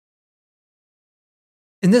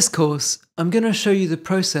In this course, I'm going to show you the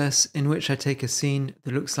process in which I take a scene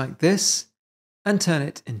that looks like this and turn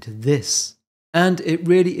it into this. And it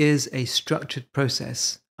really is a structured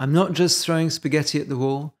process. I'm not just throwing spaghetti at the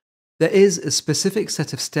wall. There is a specific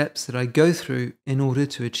set of steps that I go through in order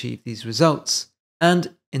to achieve these results.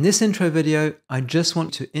 And in this intro video, I just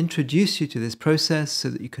want to introduce you to this process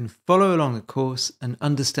so that you can follow along the course and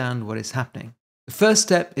understand what is happening. The first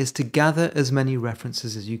step is to gather as many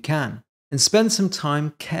references as you can and spend some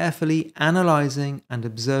time carefully analyzing and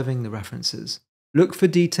observing the references. Look for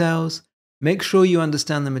details, make sure you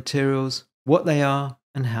understand the materials, what they are,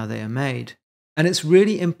 and how they are made. And it's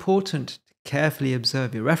really important to carefully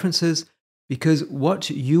observe your references because what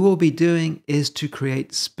you will be doing is to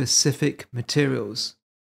create specific materials.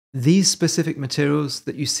 These specific materials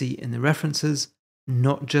that you see in the references,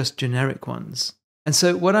 not just generic ones. And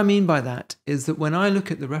so what I mean by that is that when I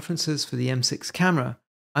look at the references for the M6 camera,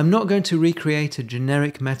 I'm not going to recreate a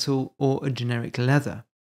generic metal or a generic leather.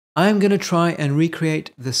 I am going to try and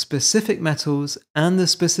recreate the specific metals and the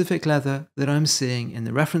specific leather that I'm seeing in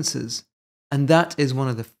the references. And that is one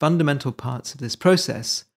of the fundamental parts of this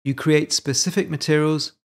process. You create specific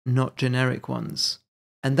materials, not generic ones.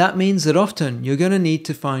 And that means that often you're going to need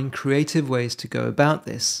to find creative ways to go about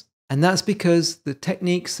this. And that's because the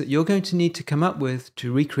techniques that you're going to need to come up with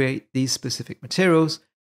to recreate these specific materials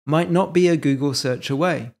might not be a Google search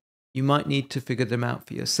away. You might need to figure them out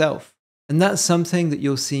for yourself. And that's something that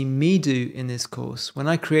you'll see me do in this course when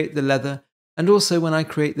I create the leather and also when I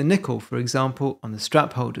create the nickel, for example, on the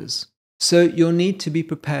strap holders. So you'll need to be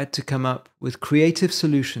prepared to come up with creative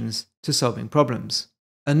solutions to solving problems.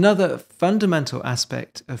 Another fundamental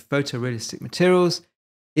aspect of photorealistic materials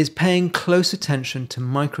is paying close attention to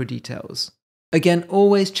micro details. Again,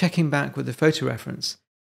 always checking back with the photo reference.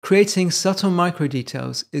 Creating subtle micro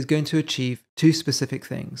details is going to achieve two specific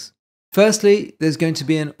things. Firstly, there's going to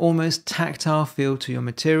be an almost tactile feel to your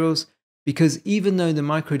materials because even though the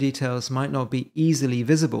micro details might not be easily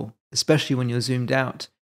visible, especially when you're zoomed out,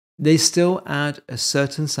 they still add a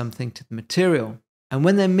certain something to the material. And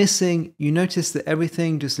when they're missing, you notice that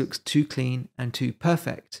everything just looks too clean and too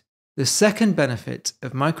perfect. The second benefit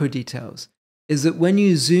of micro details is that when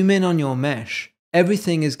you zoom in on your mesh,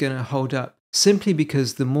 everything is going to hold up simply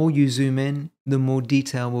because the more you zoom in, the more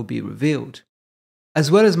detail will be revealed.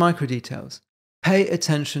 As well as micro details, pay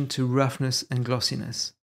attention to roughness and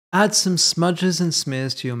glossiness. Add some smudges and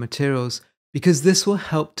smears to your materials because this will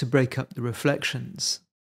help to break up the reflections.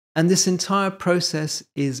 And this entire process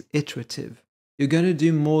is iterative. You're going to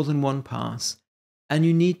do more than one pass, and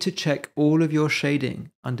you need to check all of your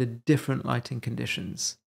shading under different lighting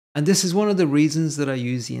conditions. And this is one of the reasons that I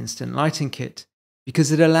use the Instant Lighting Kit,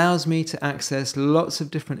 because it allows me to access lots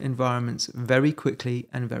of different environments very quickly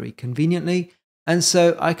and very conveniently, and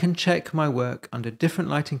so I can check my work under different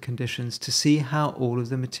lighting conditions to see how all of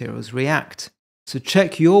the materials react. So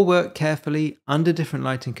check your work carefully under different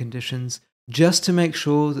lighting conditions just to make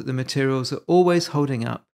sure that the materials are always holding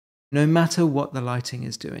up, no matter what the lighting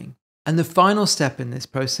is doing. And the final step in this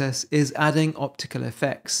process is adding optical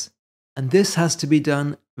effects. And this has to be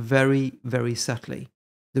done very, very subtly.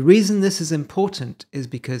 The reason this is important is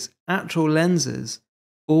because actual lenses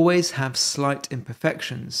always have slight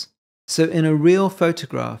imperfections. So in a real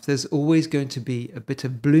photograph, there's always going to be a bit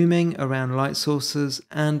of blooming around light sources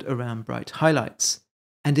and around bright highlights.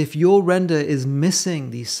 And if your render is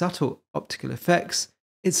missing these subtle optical effects,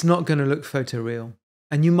 it's not going to look photoreal.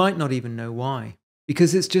 And you might not even know why,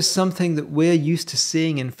 because it's just something that we're used to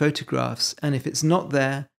seeing in photographs. And if it's not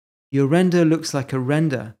there, your render looks like a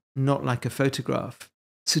render, not like a photograph.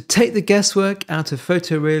 So take the guesswork out of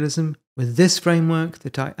photorealism with this framework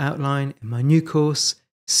that I outline in my new course,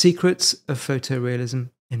 Secrets of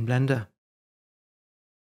Photorealism in Blender.